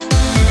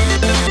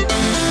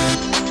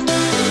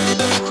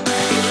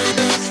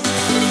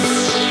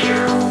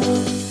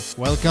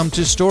Welcome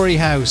to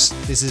Storyhouse.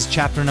 This is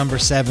chapter number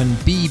 7,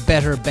 Be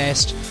Better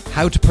Best,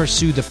 How to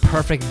Pursue the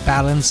Perfect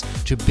Balance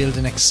to Build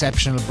an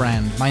Exceptional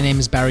Brand. My name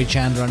is Barry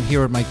Chandler. I'm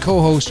here with my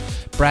co-host,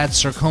 Brad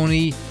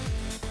Cerconi.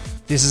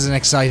 This is an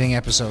exciting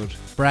episode.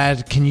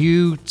 Brad, can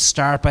you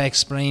start by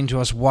explaining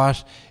to us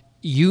what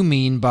you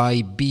mean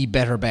by Be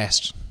Better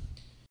Best?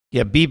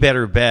 Yeah, Be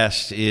Better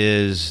Best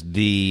is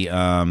the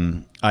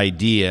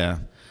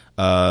idea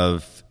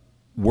of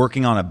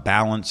working on a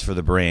balance for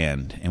the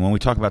brand. And when we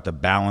talk about the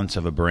balance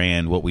of a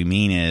brand, what we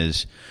mean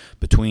is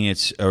between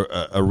its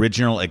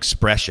original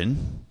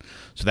expression,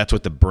 so that's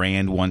what the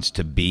brand wants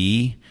to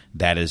be,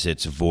 that is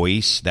its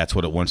voice, that's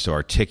what it wants to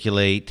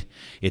articulate,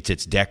 it's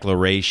its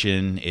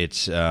declaration,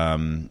 it's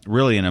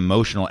really an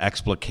emotional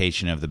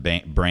explication of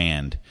the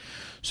brand.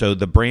 So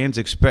the brand's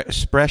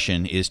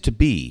expression is to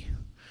be.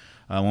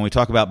 When we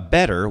talk about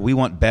better, we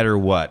want better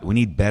what? We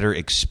need better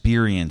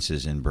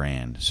experiences in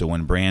brand. So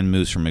when brand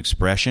moves from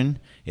expression,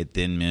 it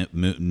then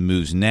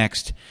moves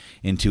next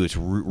into its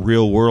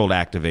real-world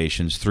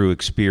activations through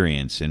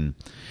experience.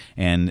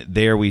 And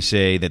there we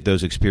say that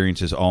those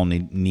experiences all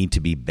need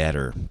to be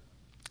better.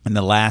 And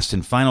the last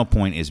and final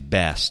point is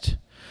best.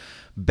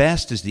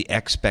 Best is the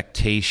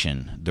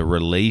expectation, the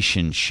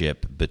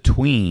relationship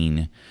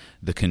between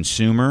the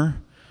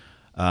consumer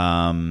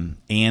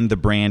and the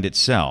brand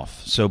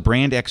itself. So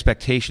brand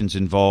expectations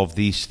involve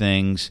these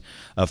things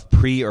of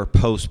pre or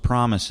post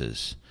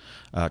promises,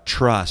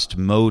 trust,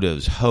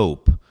 motives,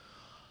 hope.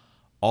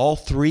 All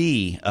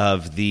three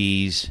of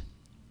these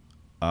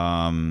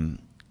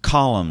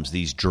columns,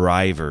 these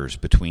drivers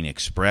between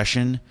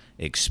expression,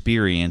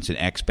 experience, and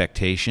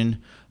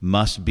expectation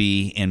must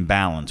be in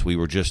balance. We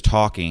were just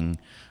talking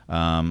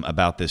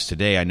about this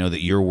today. I know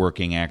that you're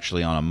working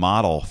actually on a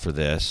model for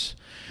this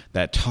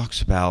that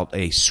talks about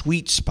a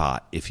sweet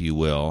spot, if you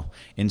will,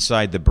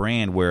 inside the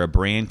brand where a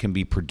brand can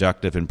be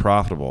productive and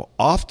profitable.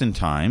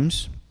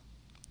 Oftentimes,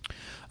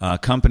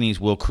 companies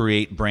will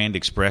create brand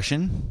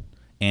expression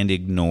and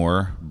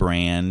ignore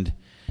brand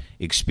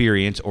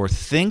experience, or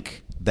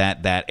think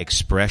that that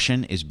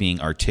expression is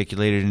being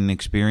articulated in an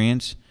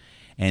experience,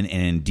 and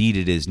indeed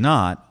it is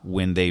not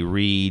when they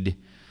read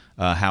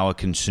how a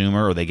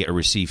consumer or they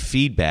receive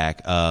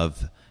feedback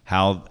of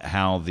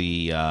how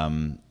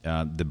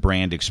the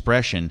brand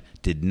expression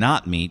did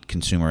not meet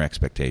consumer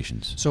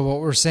expectations. So what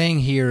we're saying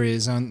here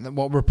is,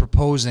 what we're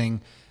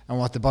proposing, and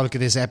what the bulk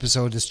of this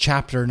episode, this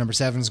chapter number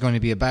 7 is going to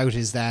be about,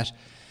 is that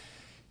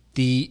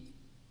the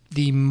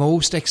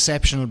most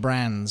exceptional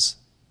brands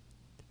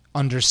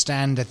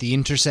understand that the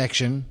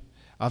intersection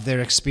of their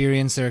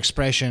experience, their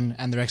expression,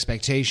 and their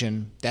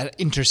expectation, that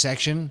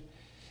intersection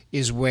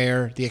is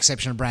where the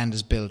exceptional brand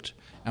is built.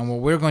 And what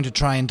we're going to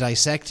try and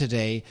dissect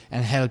today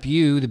and help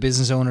you, the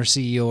business owner,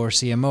 CEO, or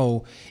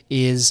CMO,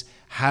 is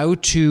how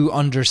to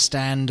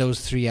understand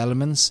those three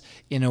elements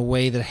in a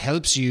way that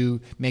helps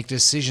you make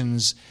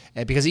decisions,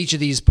 because each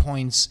of these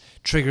points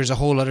triggers a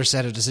whole other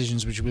set of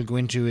decisions, which we'll go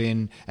into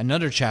in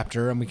another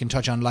chapter and we can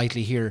touch on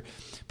lightly here.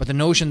 But the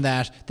notion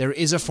that there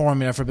is a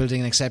formula for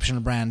building an exceptional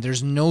brand,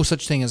 there's no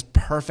such thing as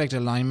perfect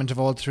alignment of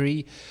all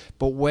three,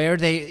 but where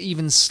they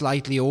even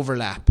slightly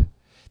overlap,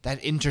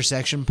 that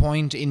intersection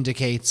point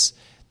indicates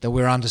that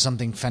we're onto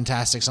something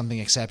fantastic, something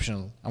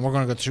exceptional. And we're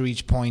going to go through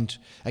each point,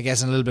 I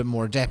guess, in a little bit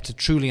more depth to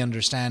truly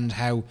understand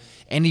how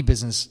any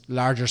business,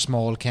 large or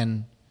small,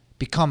 can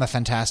become a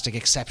fantastic,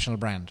 exceptional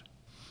brand.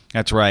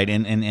 That's right.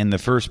 And the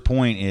first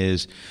point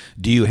is,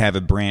 do you have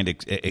a brand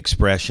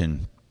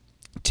expression?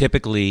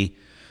 Typically,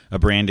 a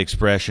brand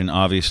expression,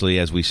 obviously,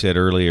 as we said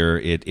earlier,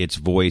 its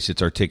voice,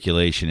 its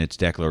articulation, its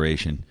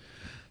declaration.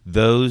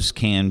 Those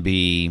can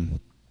be,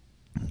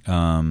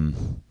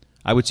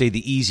 I would say,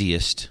 the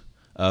easiest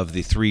of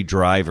the three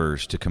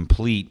drivers to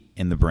complete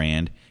in the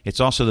brand. It's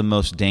also the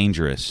most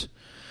dangerous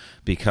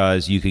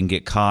because you can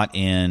get caught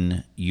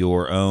in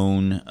your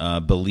own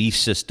belief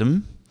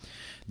system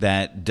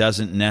that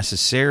doesn't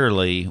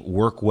necessarily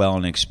work well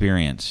in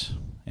experience.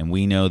 And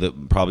we know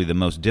that probably the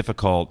most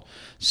difficult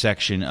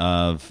section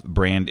of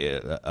brand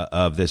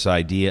of this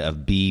idea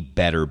of be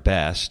better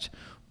best,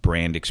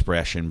 brand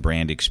expression,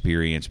 brand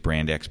experience,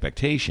 brand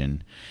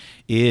expectation,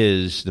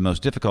 is the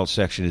most difficult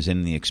section is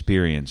in the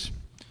experience.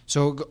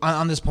 So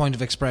on this point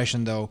of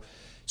expression, though,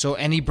 so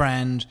any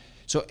brand,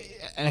 so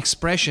an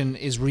expression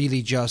is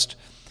really just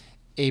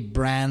a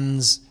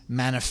brand's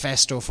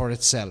manifesto for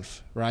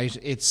itself, right?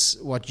 It's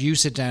what you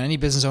sit down, any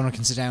business owner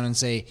can sit down and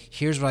say,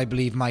 here's what I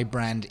believe my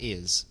brand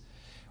is.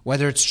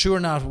 Whether it's true or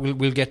not,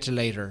 we'll get to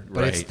later.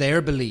 But It's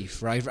their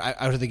belief, right,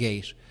 out of the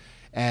gate.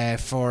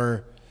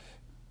 For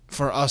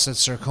us at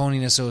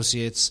Cerconi &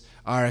 Associates,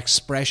 our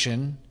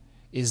expression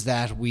is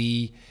that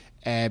we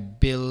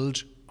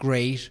build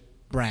great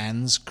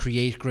brands,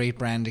 create great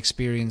brand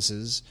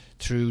experiences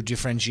through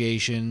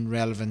differentiation,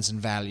 relevance, and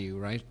value,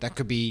 right? That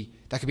could be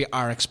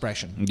our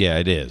expression. Yeah,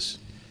 it is.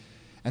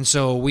 And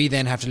so we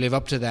then have to live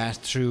up to that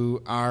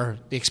through the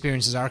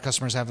experiences our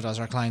customers have with us,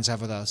 our clients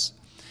have with us,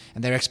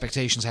 and their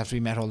expectations have to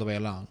be met all the way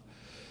along.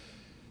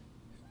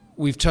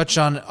 We've touched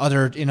on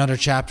in other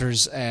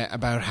chapters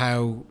about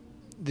how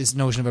this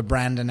notion of a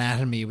brand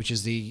anatomy, which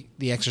is the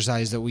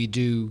exercise that we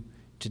do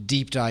to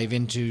deep dive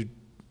into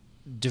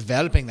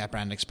developing that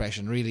brand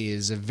expression, really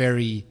is a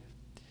very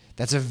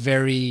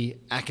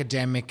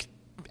academic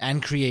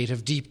and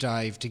creative deep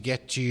dive to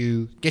get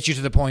you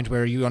to the point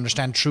where you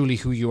understand truly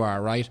who you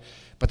are, right?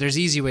 But there's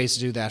easy ways to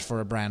do that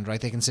for a brand,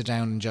 right? They can sit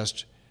down and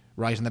just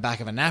write on the back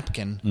of a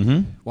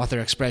napkin what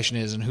their expression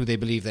is and who they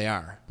believe they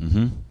are.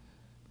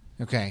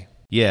 Okay.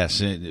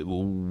 Yes,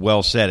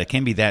 well said. It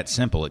can be that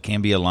simple. It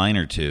can be a line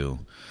or two.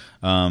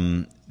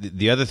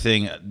 The other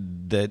thing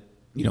that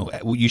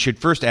you should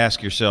first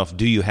ask yourself: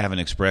 do you have an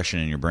expression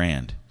in your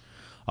brand?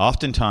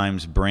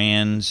 Oftentimes,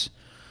 brands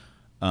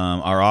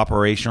are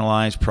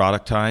operationalized,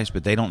 productized,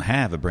 but they don't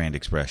have a brand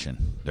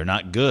expression. They're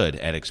not good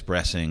at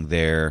expressing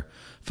their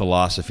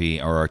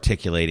philosophy or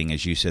articulating,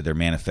 as you said, their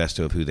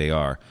manifesto of who they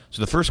are.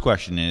 So the first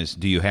question is: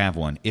 do you have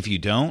one? If you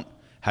don't,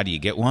 how do you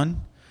get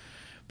one?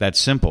 That's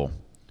simple.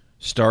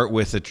 Start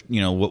with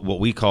what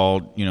we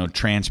call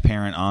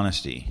transparent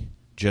honesty.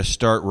 Just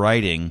start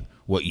writing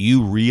what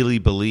you really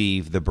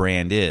believe the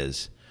brand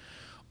is,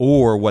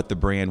 or what the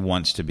brand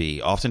wants to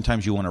be.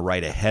 Oftentimes, you want to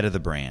write ahead of the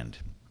brand.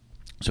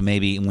 So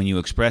maybe when you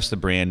express the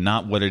brand,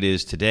 not what it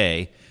is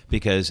today,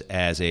 because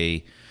as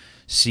a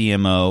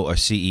CMO or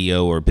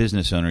CEO or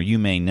business owner, you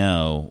may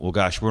know, well,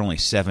 gosh, we're only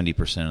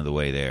 70% of the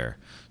way there.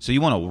 So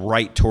you want to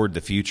write toward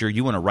the future.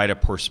 You want to write a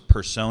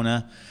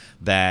persona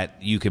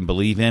that you can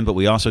believe in, but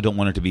we also don't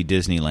want it to be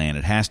Disneyland.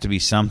 It has to be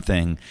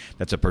something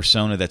that's a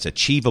persona that's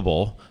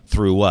achievable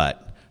through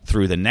what?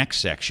 Through the next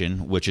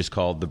section, which is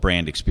called the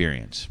brand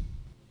experience.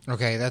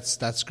 Okay,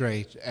 that's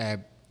great.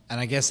 And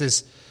I guess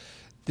this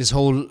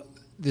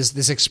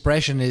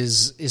expression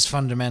is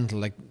fundamental.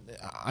 Like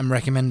I'm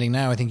recommending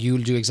now, I think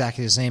you'll do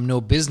exactly the same. No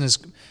business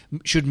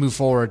should move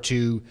forward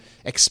to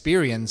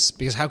experience,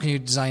 because how can you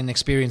design an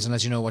experience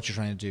unless you know what you're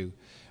trying to do,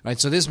 right?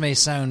 So this may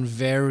sound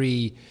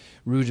very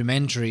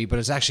rudimentary, but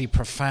it's actually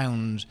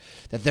profound.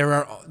 That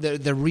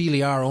there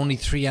really are only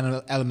three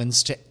grand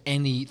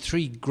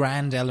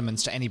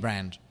elements to any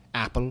brand: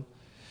 Apple,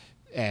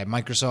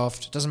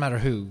 Microsoft. Doesn't matter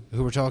who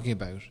we're talking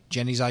about.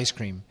 Jenny's ice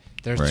cream.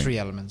 There's right. Three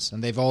elements,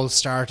 and they've all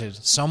started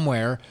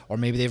somewhere, or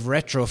maybe they've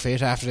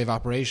retrofit after they've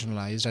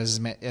operationalized, as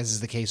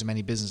is the case of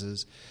many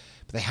businesses.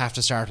 But they have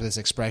to start with this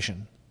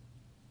expression.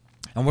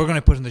 And we're going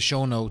to put in the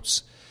show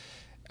notes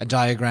a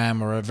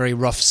diagram or a very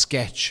rough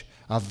sketch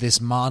of this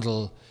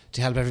model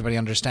to help everybody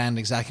understand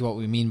exactly what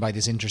we mean by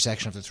this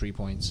intersection of the 3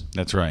 points.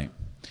 That's right.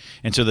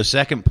 And so the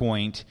second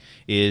point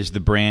is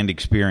the brand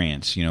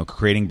experience,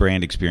 creating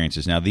brand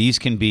experiences. Now, these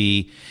can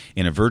be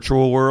in a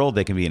virtual world.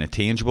 They can be in a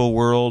tangible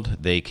world.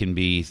 They can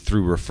be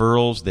through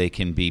referrals. They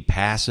can be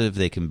passive.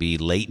 They can be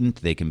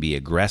latent. They can be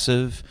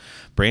aggressive.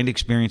 Brand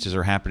experiences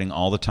are happening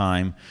all the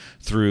time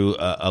through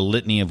a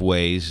litany of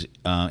ways.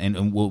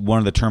 And one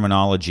of the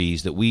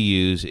terminologies that we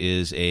use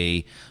is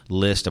a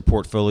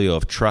portfolio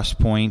of trust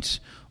points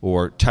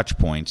or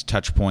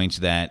touchpoints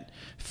that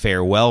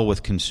fare well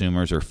with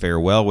consumers or fare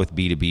well with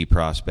B2B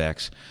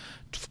prospects,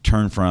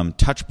 turn from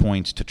touch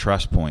points to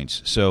trust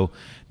points. So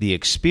the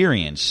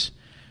experience,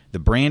 the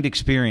brand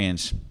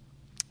experience,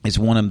 is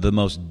one of the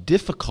most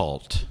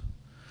difficult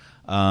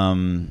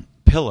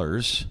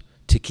pillars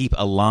to keep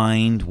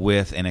aligned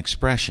with an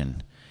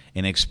expression.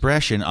 An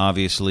expression,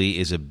 obviously,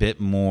 is a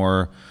bit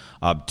more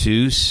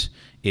obtuse.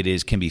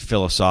 It can be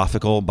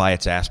philosophical by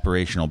its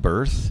aspirational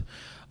birth.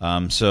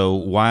 So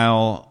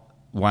while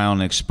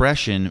an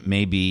expression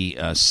may be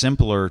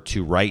simpler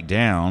to write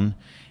down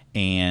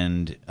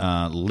and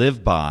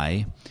live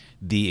by,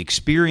 the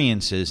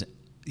experiences,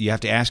 you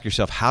have to ask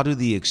yourself, how do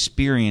the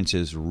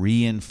experiences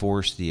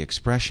reinforce the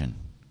expression?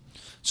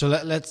 So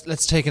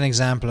let's take an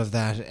example of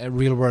that. A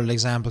real-world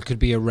example could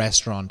be a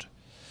restaurant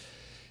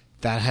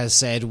that has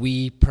said,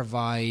 we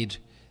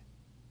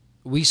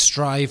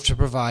strive to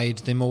provide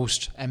the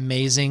most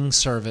amazing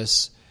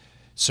service,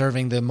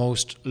 serving the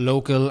most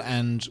local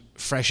and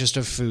freshest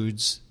of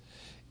foods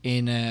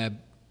in a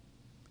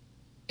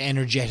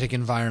energetic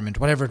environment,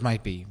 whatever it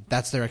might be.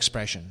 That's their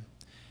expression.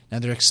 Now,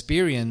 their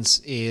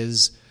experience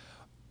is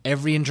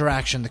every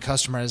interaction the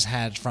customer has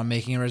had, from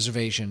making a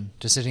reservation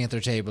to sitting at their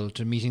table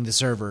to meeting the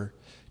server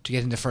to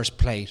getting the first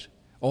plate.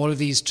 All of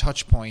these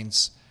touch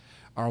points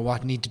are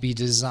what need to be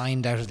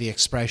designed out of the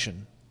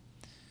expression.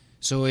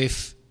 So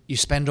if you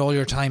spend all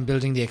your time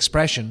building the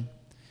expression,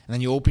 and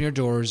then you open your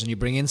doors and you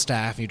bring in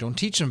staff and you don't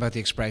teach them about the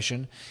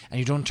expression, and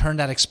you don't turn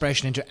that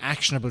expression into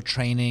actionable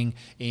training,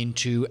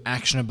 into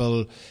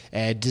actionable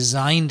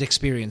designed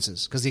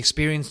experiences, because the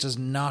experience does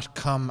not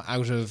come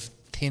out of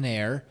thin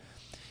air.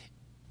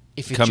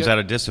 It comes out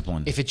of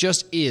discipline. If it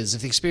just is,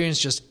 if the experience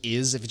just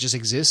is, if it just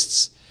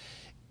exists,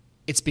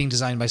 it's being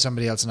designed by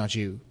somebody else, not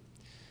you.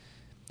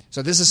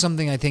 So this is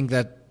something I think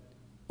that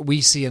we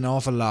see an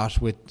awful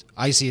lot with.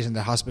 I see it in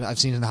the hospital. I've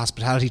seen it in the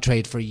hospitality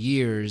trade for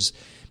years.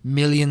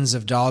 Millions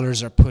of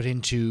dollars are put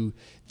into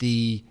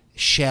the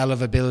shell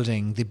of a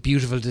building, the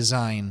beautiful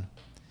design,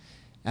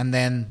 and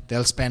then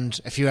they'll spend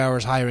a few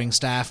hours hiring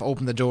staff,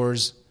 open the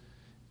doors,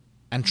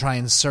 and try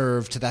and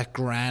serve to that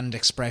grand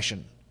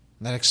expression.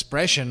 And that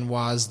expression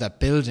was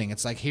that building.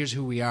 It's like, here's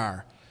who we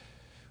are.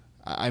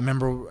 I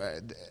remember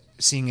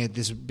seeing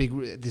this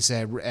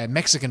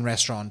Mexican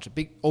restaurant,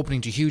 big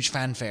opening to huge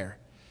fanfare.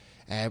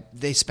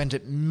 They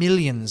spent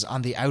millions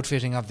on the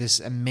outfitting of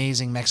this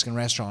amazing Mexican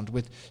restaurant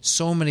with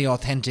so many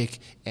authentic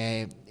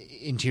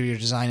interior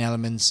design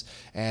elements.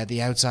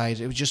 The outside,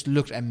 it just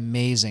looked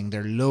amazing.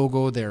 Their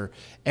logo,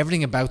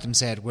 everything about them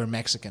said, we're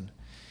Mexican.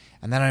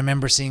 And then I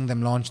remember seeing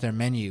them launch their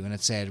menu, and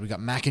it said, we got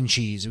mac and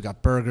cheese, we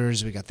got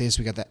burgers, we got this,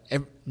 we got that.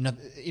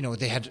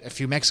 They had a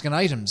few Mexican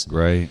items.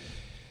 Right.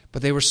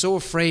 But they were so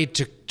afraid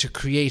to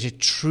create a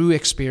true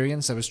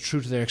experience that was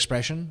true to their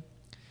expression.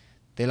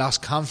 They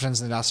lost confidence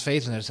and they lost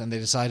faith in it, and they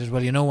decided,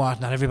 well, you know what,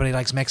 not everybody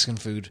likes Mexican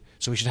food,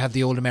 so we should have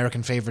the old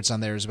American favorites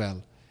on there as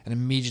well, and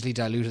immediately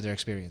diluted their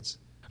experience.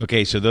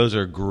 Okay, so those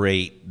are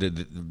great.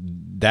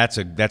 That's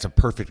a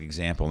perfect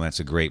example, and that's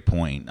a great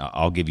point.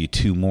 I'll give you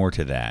two more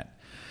to that.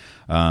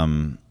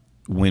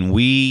 When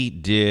we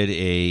did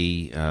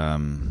we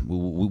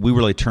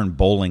really turned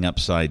bowling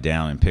upside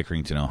down in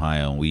Pickerington,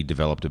 Ohio, and we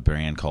developed a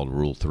brand called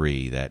Rule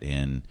 3 that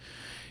in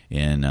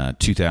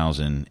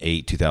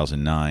 2008,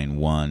 2009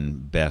 won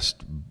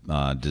Best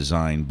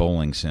Design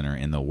Bowling Center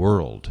in the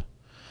world.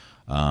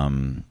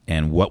 And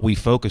what we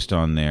focused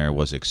on there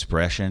was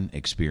expression,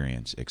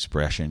 experience,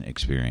 expression,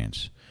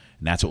 experience.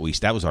 And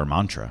that was our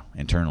mantra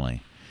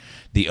internally.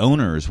 The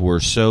owners were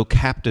so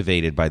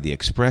captivated by the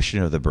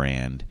expression of the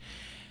brand,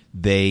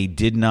 they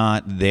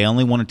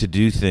only wanted to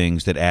do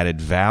things that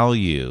added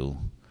value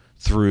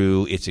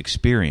through its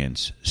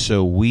experience.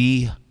 So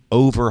we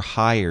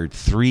overhired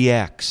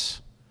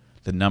 3x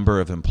the number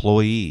of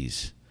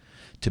employees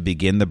to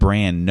begin the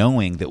brand,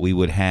 knowing that we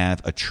would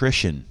have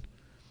attrition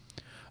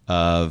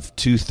of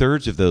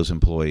 2/3 of those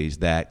employees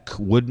that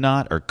would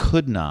not or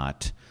could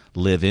not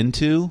live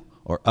into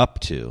or up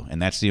to,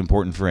 and that's the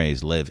important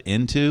phrase, live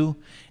into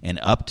and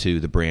up to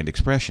the brand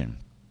expression.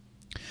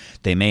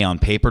 They may on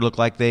paper look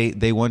like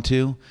they want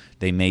to.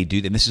 They may do,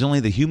 and this is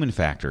only the human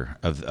factor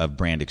of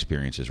brand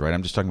experiences, right?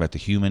 I'm just talking about the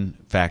human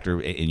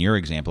factor in your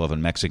example of a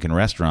Mexican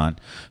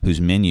restaurant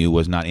whose menu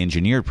was not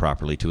engineered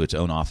properly to its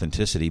own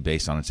authenticity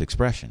based on its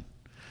expression.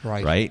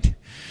 Right.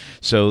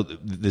 So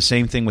the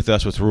same thing with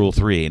us with Rule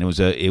 3, and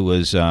it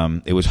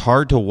was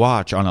hard to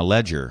watch on a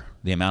ledger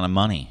the amount of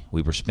money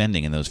we were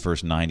spending in those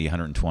first 90,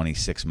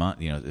 126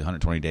 months,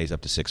 120 days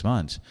up to 6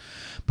 months.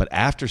 But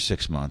after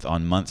 6 months,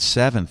 on month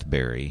 7th,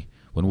 Barry,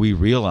 when we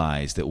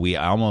realized that we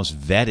almost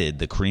vetted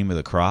the cream of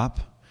the crop,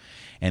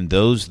 and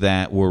those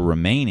that were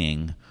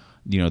remaining,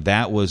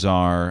 that was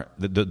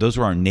those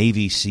were our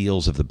Navy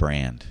SEALs of the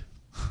brand.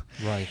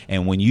 Right.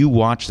 And when you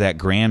watch that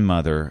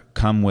grandmother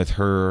come with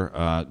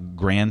her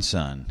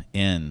grandson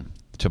in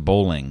to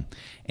bowling,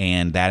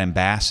 and that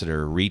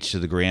ambassador reached to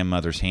the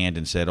grandmother's hand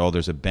and said, "Oh,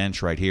 there's a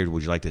bench right here.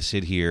 Would you like to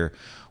sit here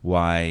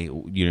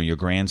while your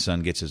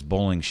grandson gets his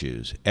bowling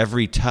shoes?"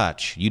 Every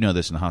touch,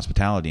 this in the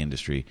hospitality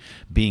industry,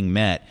 being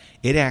met,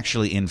 it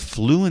actually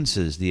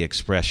influences the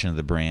expression of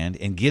the brand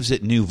and gives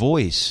it new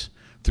voice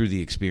through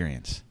the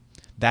experience.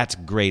 That's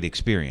great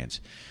experience.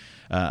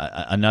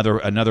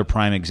 Another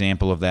prime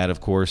example of that,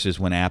 of course, is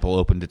when Apple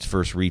opened its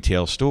first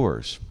retail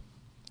stores.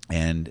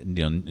 And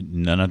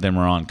none of them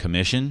are on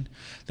commission.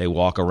 They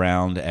walk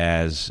around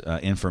as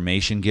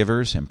information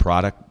givers and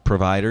product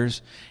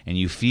providers, and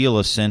you feel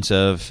a sense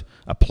of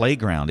a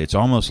playground. It's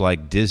almost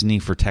like Disney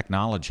for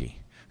technology.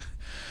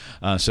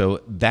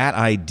 So that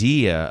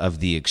idea of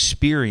the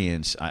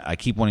experience, I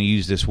keep wanting to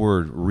use this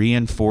word,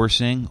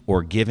 reinforcing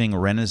or giving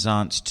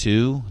renaissance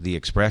to the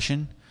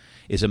expression,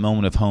 is a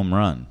moment of home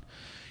run.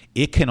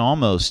 It can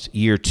almost,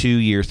 year 2,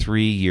 year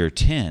 3, year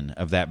 10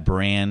 of that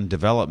brand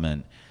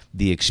development,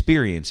 the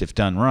experience, if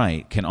done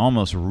right, can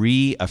almost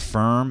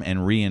reaffirm and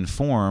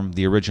reinform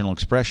the original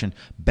expression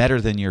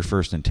better than your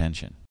first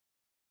intention.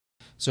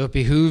 So it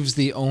behooves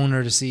the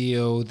owner, the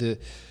CEO, the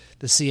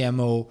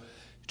CMO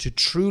to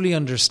truly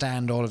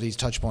understand all of these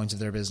touch points of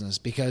their business,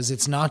 because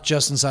it's not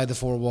just inside the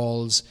four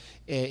walls.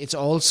 It's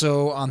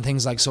also on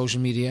things like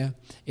social media.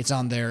 It's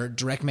on their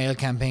direct mail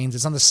campaigns.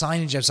 It's on the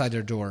signage outside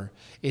their door.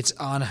 It's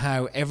on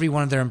how every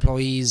one of their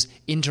employees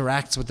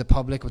interacts with the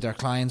public, with their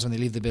clients when they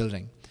leave the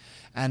building.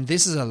 And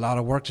this is a lot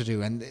of work to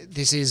do. And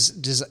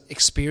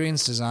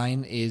experience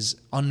design is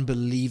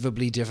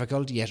unbelievably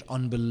difficult, yet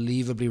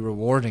unbelievably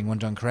rewarding when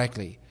done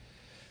correctly.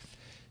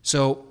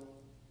 So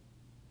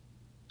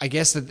I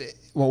guess that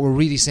what we're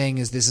really saying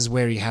is this is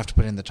where you have to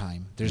put in the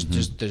time.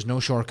 There's no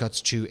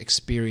shortcuts to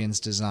experience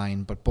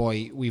design. But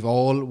boy, we've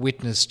all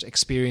witnessed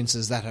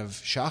experiences that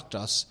have shocked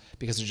us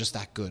because they're just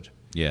that good.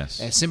 Yes.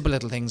 Simple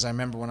little things. I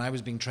remember when I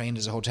was being trained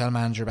as a hotel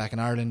manager back in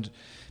Ireland,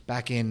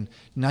 back in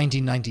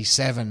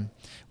 1997,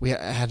 we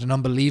had an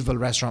unbelievable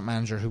restaurant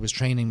manager who was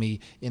training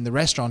me in the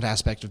restaurant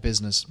aspect of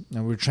business.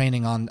 And we were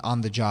training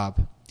on the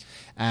job.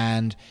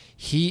 And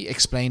he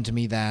explained to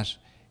me that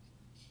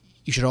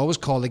you should always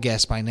call the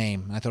guest by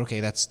name. And I thought, okay,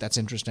 that's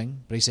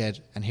interesting. But he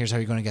said, and here's how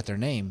you're going to get their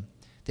name.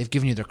 They've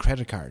given you their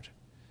credit card.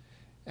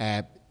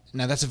 And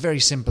Now, that's a very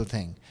simple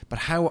thing. But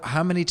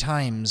how many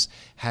times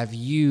have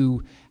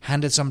you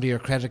handed somebody your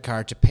credit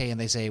card to pay and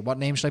they say, what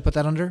name should I put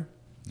that under?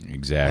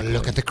 Exactly. Well,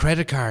 look at the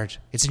credit card.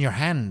 It's in your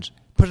hand.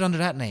 Put it under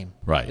that name.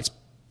 Right.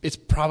 It's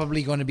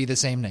probably going to be the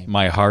same name.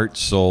 My heart,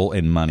 soul,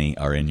 and money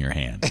are in your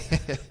hand.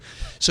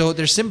 So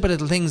there's simple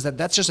little things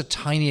that's just a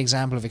tiny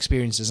example of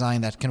experience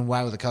design that can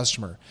wow the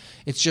customer.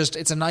 It's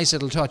a nice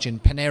little touch in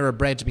Panera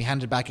Bread to be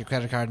handed back your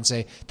credit card and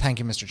say, thank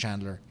you, Mr.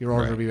 Chandler. Your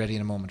order will be ready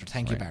in a moment. Or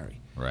thank you, Barry.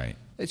 Right.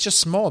 It's just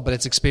small, but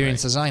it's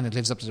experience design. It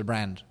lives up to the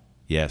brand.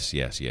 Yes.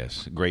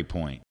 Great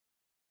point.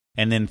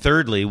 And then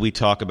thirdly, we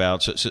talk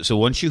about, so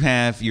once you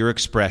have your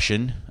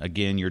expression,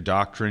 again, your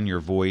doctrine,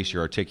 your voice,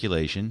 your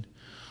articulation,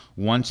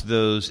 once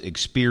those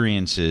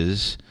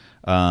experiences,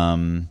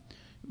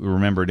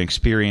 remember, an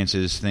experience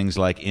is things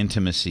like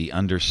intimacy,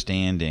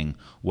 understanding,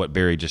 what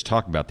Barry just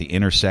talked about, the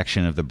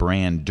intersection of the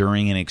brand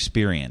during an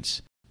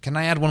experience. Can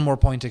I add one more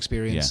point to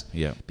experience?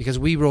 Yeah. Because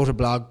we wrote a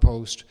blog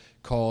post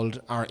called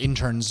Our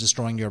Interns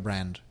Destroying Your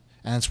Brand.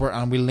 And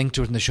we'll link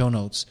to it in the show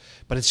notes.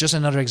 But it's just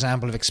another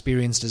example of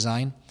experience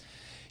design.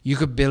 You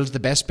could build the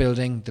best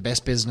building, the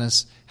best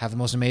business, have the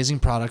most amazing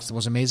products, the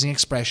most amazing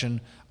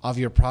expression of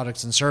your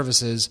products and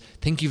services,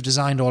 think you've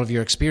designed all of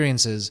your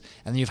experiences,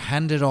 and you've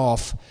handed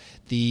off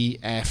the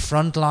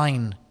front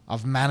line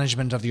of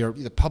management of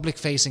the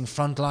public-facing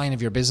front line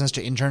of your business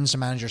to interns to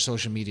manage your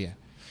social media,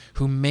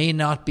 who may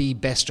not be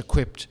best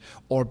equipped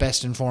or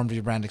best informed of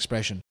your brand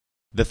expression.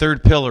 The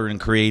third pillar in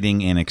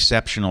creating an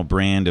exceptional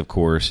brand, of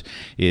course,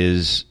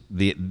 is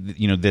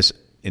this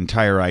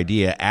entire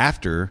idea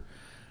after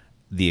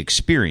the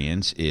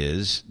experience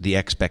is the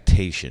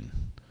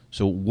expectation.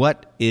 So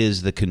what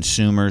is the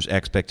consumer's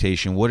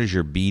expectation? What is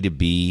your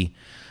B2B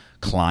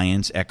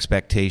client's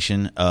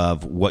expectation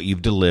of what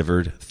you've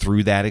delivered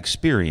through that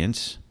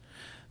experience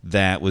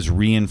that was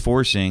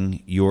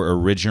reinforcing your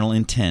original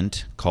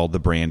intent called the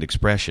brand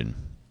expression?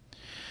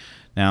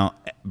 Now,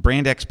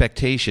 brand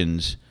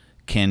expectations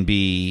can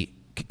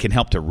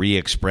help to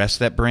re-express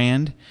that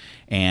brand,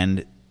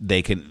 and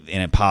they can,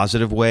 in a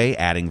positive way,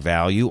 adding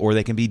value, or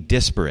they can be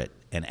disparate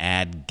and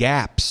add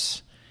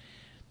gaps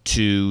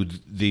to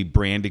the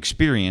brand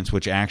experience,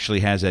 which actually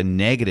has a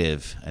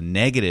negative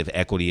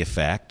equity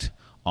effect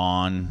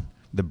on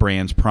the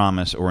brand's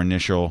promise or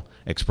initial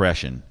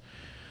expression.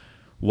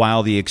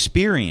 While the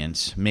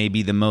experience may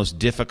be the most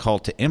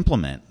difficult to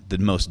implement, the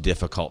most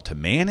difficult to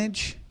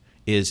manage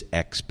is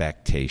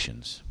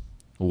expectations.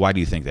 Why do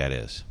you think that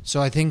is?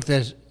 So I think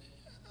that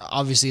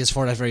obviously it's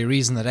for that very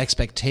reason that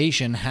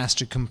expectation has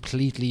to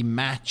completely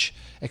match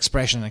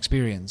expression and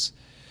experience.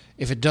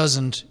 If it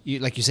doesn't,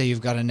 like you say,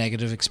 you've got a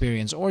negative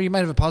experience, or you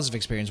might have a positive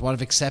experience. What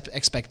if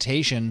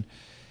expectation,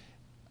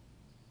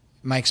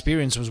 my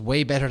experience was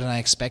way better than I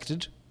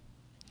expected?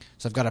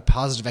 So I've got a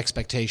positive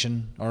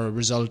expectation or a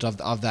result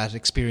of that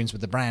experience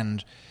with the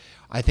brand.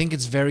 I think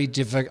it's very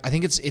difficult. I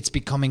think it's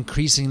become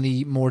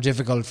increasingly more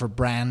difficult for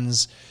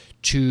brands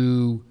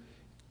to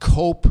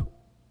cope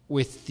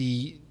with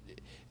the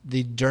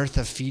dearth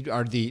of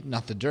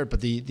not the dirt,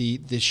 but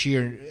the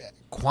sheer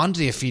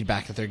quantity of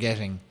feedback that they're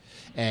getting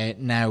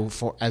now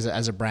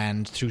as a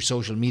brand through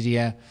social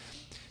media,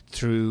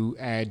 through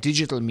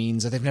digital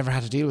means that they've never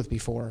had to deal with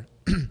before.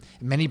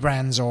 Many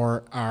brands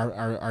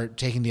are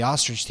taking the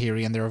ostrich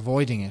theory and they're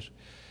avoiding it.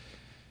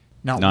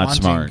 Not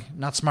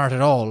smart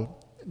at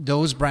all.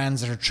 Those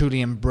brands that are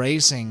truly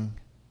embracing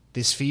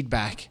this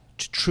feedback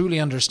to truly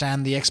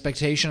understand the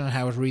expectation and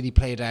how it really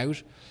played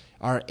out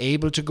are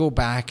able to go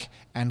back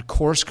and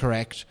course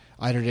correct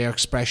either their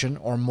expression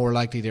or more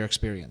likely their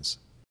experience.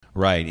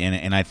 Right,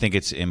 and I think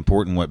it's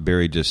important what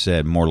Barry just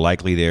said, more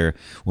likely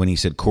when he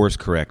said course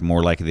correct,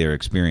 more likely their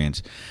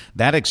experience.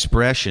 That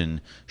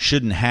expression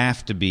shouldn't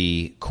have to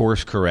be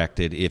course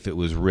corrected if it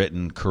was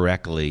written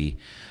correctly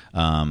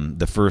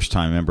the first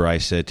time. Remember, I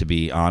said to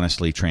be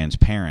honestly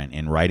transparent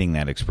in writing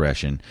that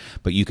expression,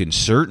 but you can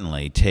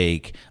certainly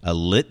take a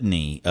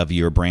litany of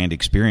your brand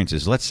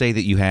experiences. Let's say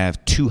that you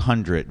have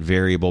 200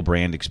 variable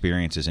brand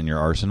experiences in your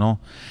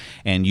arsenal,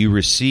 and you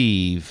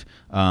receive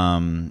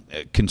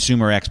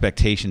consumer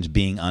expectations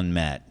being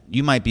unmet.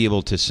 You might be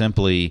able to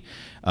simply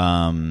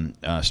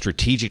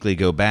strategically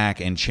go back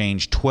and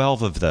change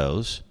 12 of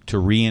those to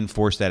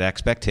reinforce that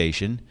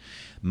expectation.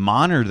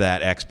 Monitor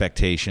that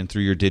expectation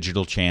through your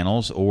digital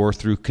channels or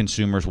through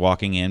consumers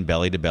walking in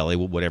belly to belly,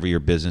 whatever your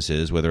business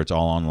is, whether it's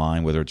all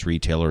online, whether it's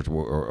retail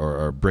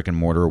or brick and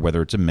mortar, or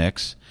whether it's a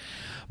mix.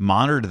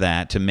 Monitor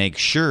that to make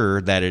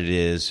sure that it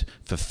is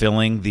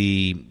fulfilling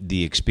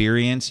the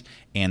experience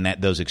and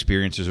that those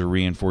experiences are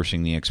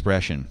reinforcing the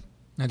expression.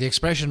 Now, the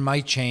expression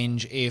might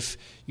change if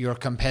your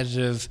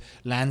competitive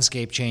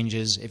landscape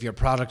changes, if your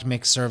product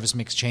mix, service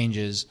mix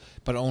changes,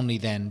 but only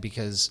then,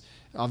 because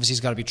obviously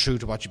it's got to be true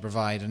to what you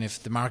provide. And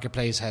if the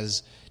marketplace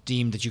has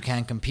deemed that you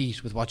can't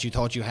compete with what you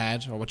thought you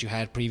had or what you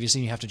had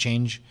previously, you have to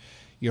change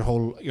your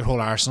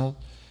whole arsenal.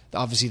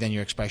 obviously then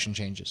your expression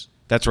changes.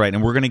 That's right,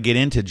 and we're going to get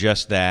into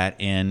just that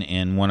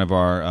in one of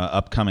our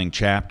upcoming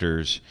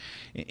chapters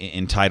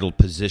entitled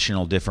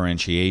Positional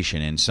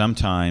Differentiation. And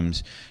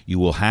sometimes you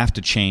will have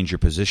to change your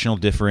positional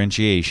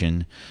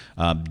differentiation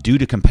due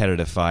to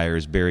competitive fire,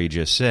 as Barry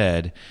just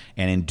said.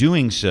 And in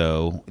doing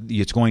so,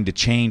 it's going to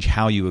change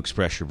how you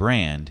express your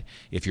brand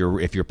if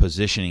you're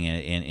positioning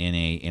it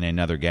in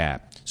another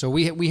gap. So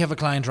we have a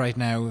client right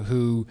now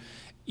who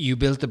you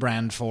built the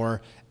brand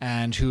for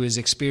and who is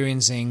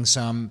experiencing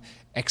some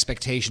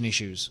expectation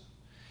issues.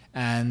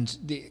 And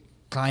the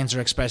clients are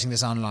expressing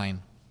this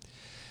online.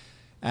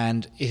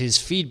 And it is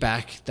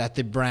feedback that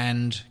the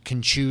brand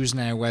can choose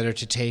now whether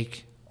to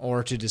take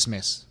or to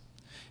dismiss.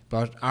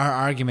 But our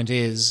argument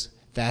is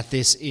that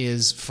this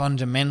is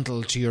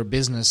fundamental to your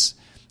business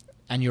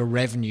and your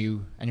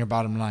revenue and your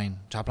bottom line,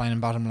 top line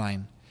and bottom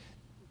line.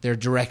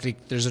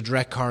 There's a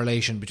direct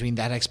correlation between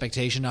that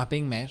expectation not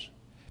being met,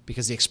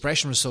 because the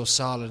expression was so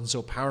solid and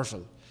so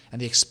powerful,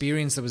 and the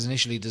experience that was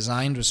initially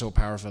designed was so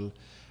powerful.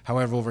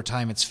 However, over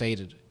time it's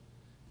faded.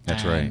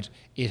 That's and right.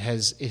 It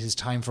is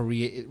time for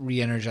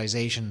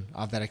re-energization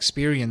of that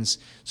experience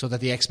so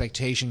that the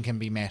expectation can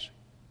be met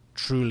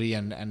truly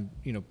and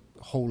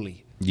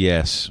wholly.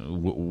 Yes,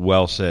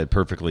 well said,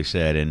 perfectly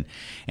said.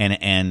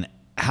 And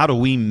how do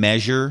we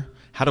measure?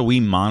 How do we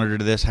monitor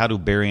this? How do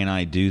Barry and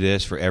I do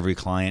this for every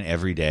client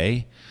every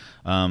day?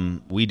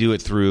 We do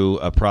it through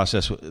a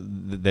process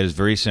that is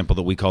very simple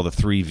that we call the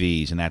 3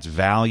 V's, and that's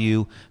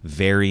value,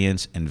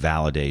 variance, and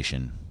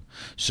validation.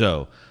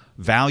 So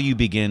value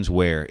begins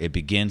where? It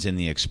begins in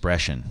the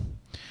expression.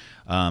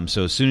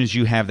 So as soon as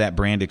you have that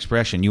brand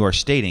expression, you are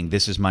stating,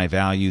 this is my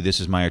value, this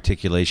is my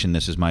articulation,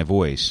 this is my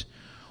voice.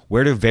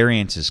 Where do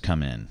variances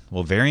come in?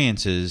 Well,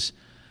 variances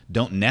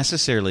don't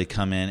necessarily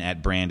come in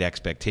at brand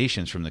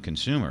expectations from the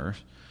consumer.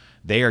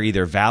 They are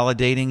either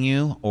validating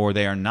you or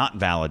they are not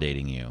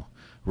validating you.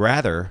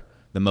 Rather,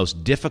 the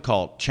most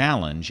difficult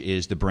challenge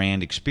is the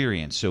brand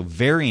experience. So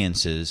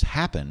variances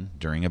happen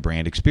during a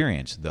brand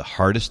experience. The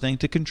hardest thing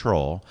to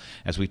control,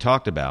 as we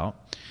talked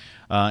about.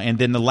 And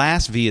then the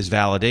last V is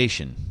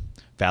validation.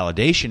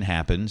 Validation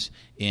happens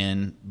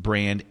in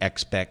brand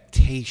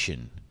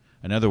expectation.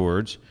 In other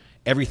words,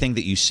 everything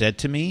that you said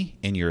to me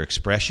in your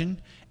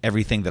expression,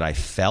 everything that I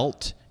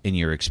felt in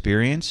your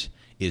experience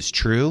is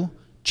true.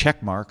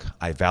 Check mark.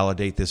 I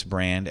validate this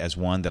brand as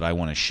one that I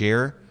want to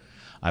share.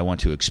 I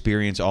want to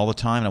experience all the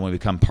time, and I want to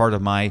become part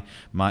of my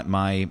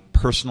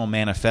personal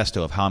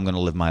manifesto of how I'm going to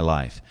live my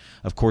life.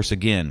 Of course,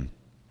 again,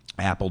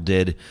 Apple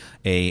did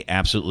a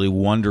absolutely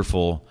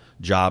wonderful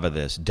job of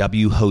this.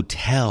 W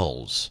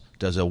Hotels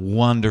does a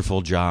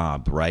wonderful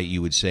job, right?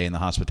 You would say in the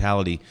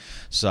hospitality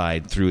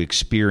side through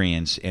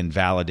experience and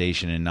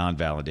validation and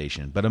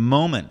non-validation. But a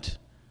moment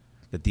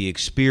that the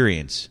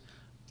experience,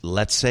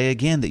 let's say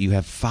again that you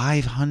have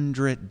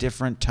 500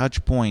 different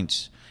touch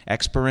points,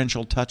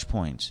 experiential touch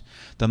points.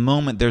 The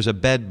moment there's a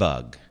bed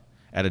bug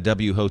at a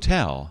W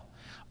Hotel,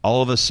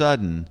 all of a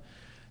sudden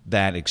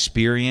that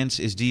experience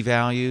is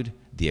devalued,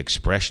 the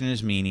expression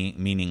is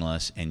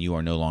meaningless, and you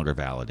are no longer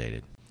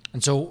validated.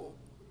 And so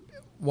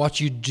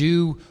what you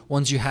do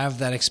once you have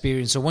that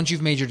experience, so once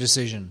you've made your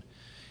decision,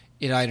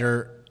 it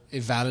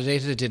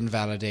validated, it didn't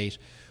validate.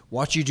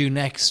 What you do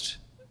next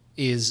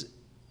is,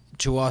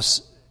 to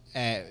us,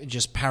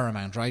 just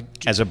paramount, right?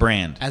 As a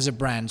brand. As a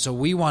brand. So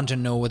we want to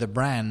know with a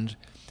brand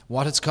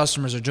what its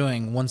customers are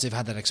doing once they've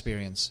had that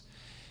experience.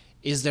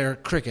 Is there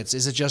crickets?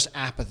 Is it just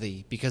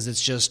apathy? Because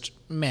it's just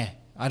meh.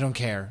 I don't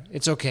care.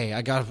 It's okay.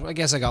 I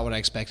guess I got what I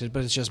expected,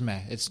 but it's just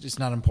meh. It's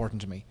not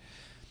important to me.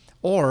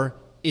 Or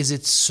is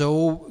it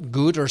so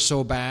good or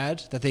so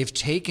bad that they've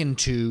taken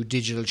to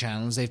digital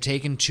channels, they've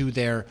taken to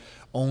their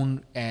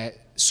own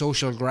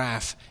social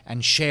graph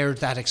and shared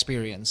that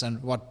experience,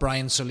 and what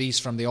Brian Solis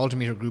from the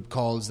Altimeter Group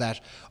calls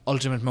that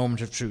ultimate moment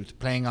of truth,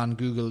 playing on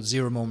Google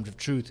zero moment of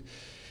truth,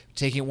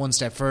 taking it one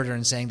step further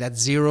and saying that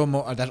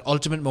that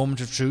ultimate moment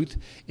of truth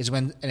is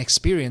when an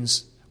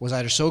experience was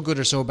either so good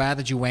or so bad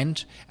that you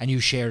went and you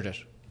shared it.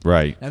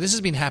 Right. Now, this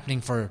has been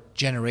happening for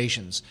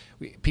generations.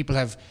 People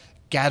have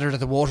gathered at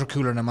the water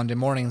cooler on a Monday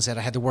morning and said,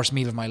 I had the worst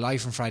meal of my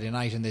life on Friday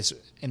night in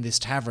this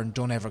tavern,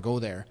 don't ever go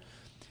there.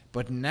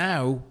 But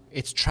now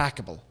it's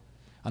trackable.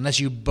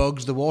 Unless you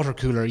bugged the water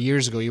cooler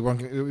years ago, you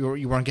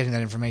weren't getting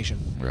that information.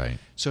 Right.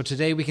 So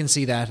today we can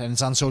see that, and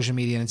it's on social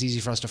media, and it's easy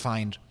for us to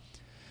find.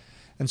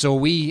 And so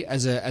we,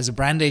 as a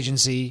brand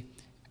agency,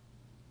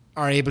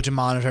 are able to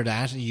monitor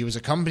that. You as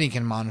a company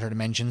can monitor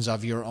dimensions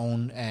of your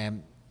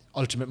own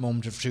ultimate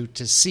moment of truth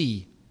to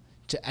see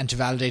and to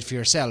validate for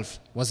yourself,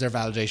 was there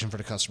validation for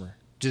the customer?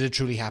 Did it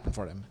truly happen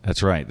for them?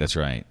 That's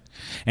right.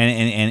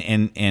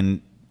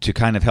 And to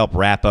kind of help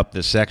wrap up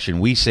this section,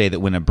 we say that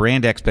when a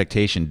brand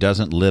expectation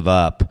doesn't live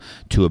up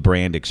to a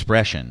brand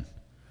expression,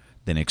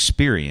 then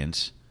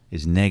experience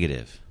is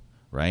negative,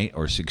 right?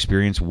 Or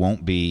experience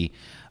won't be.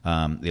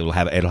 It'll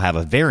have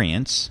a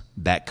variance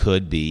that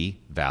could be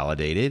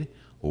validated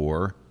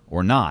or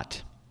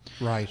not.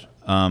 Right.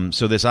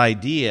 So this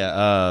idea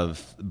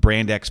of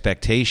brand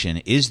expectation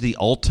is the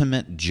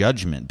ultimate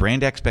judgment.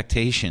 Brand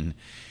expectation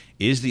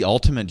is the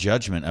ultimate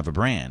judgment of a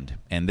brand.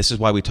 And this is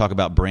why we talk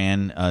about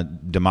brand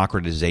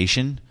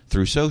democratization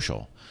through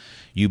social.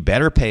 You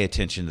better pay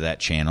attention to that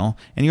channel,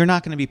 and you're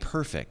not going to be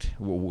perfect.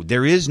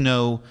 There is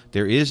no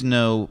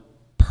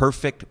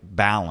perfect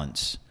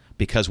balance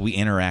because we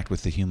interact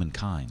with the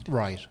humankind.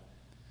 Right.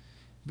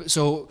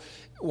 So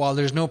while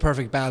there's no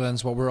perfect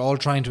balance, what we're all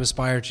trying to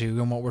aspire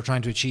to and what we're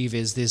trying to achieve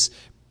is this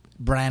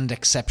brand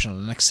exceptional,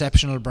 an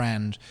exceptional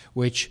brand,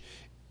 which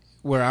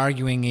we're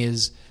arguing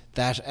is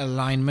that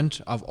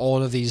alignment of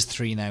all of these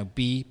three now: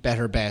 be,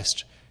 better,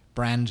 best,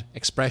 brand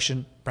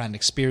expression, brand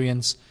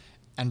experience,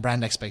 and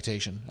brand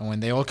expectation. And when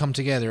they all come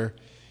together,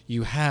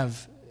 you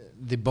have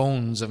the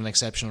bones of an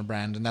exceptional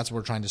brand, and that's what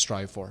we're trying to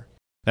strive for.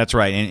 That's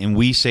right. And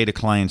we say to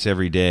clients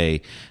every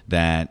day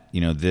that,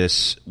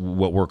 this,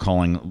 what we're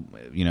calling,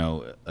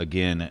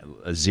 again,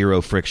 a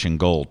zero friction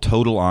goal,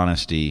 total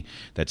honesty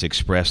that's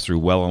expressed through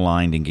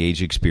well-aligned,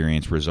 engaged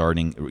experience,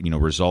 resulting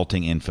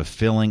in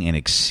fulfilling and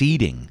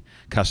exceeding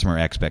customer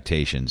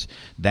expectations.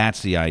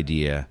 That's the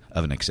idea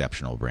of an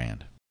exceptional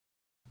brand.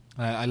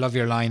 I love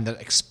your line that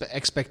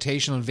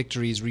expectational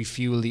victories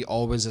refuel the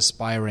always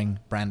aspiring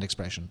brand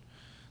expression.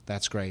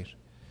 That's great.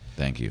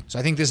 Thank you. So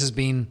I think this has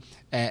been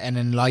an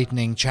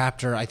enlightening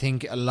chapter. I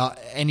think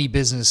any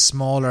business,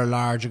 small or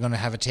large, are going to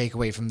have a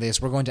takeaway from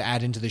this. We're going to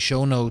add into the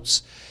show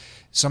notes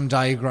some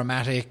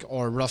diagrammatic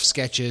or rough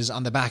sketches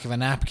on the back of a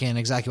napkin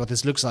exactly what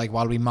this looks like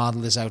while we model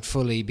this out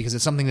fully, because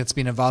it's something that's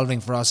been evolving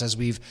for us as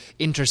we've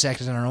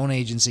intersected in our own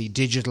agency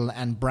digital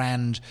and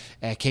brand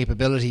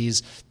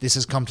capabilities. This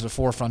has come to the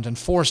forefront and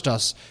forced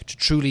us to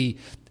truly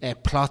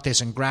plot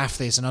this and graph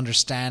this and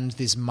understand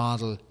this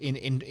model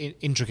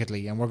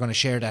intricately, and we're going to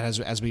share that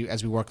as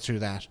we work through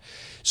that.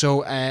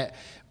 So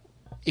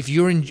if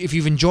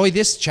you've enjoyed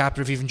this chapter,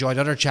 if you've enjoyed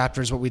other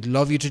chapters, what we'd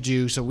love you to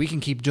do so we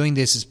can keep doing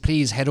this is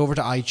please head over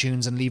to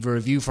iTunes and leave a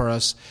review for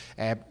us.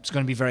 It's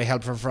going to be very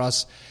helpful for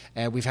us.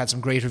 We've had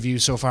some great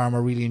reviews so far, and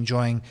we're really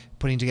enjoying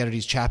putting together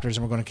these chapters,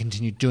 and we're going to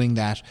continue doing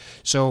that.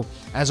 So,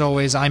 as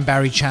always, I'm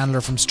Barry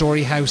Chandler from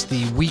Storyhouse,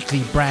 the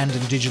weekly brand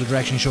and digital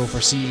direction show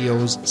for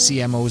CEOs,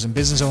 CMOs, and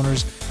business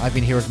owners. I've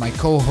been here with my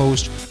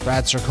co-host,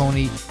 Brad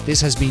Cerconi.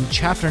 This has been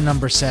chapter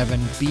number 7,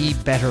 Be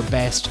Better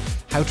Best,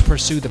 How to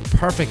Pursue the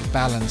Perfect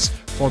Balance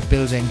for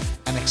Building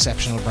an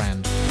Exceptional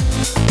Brand.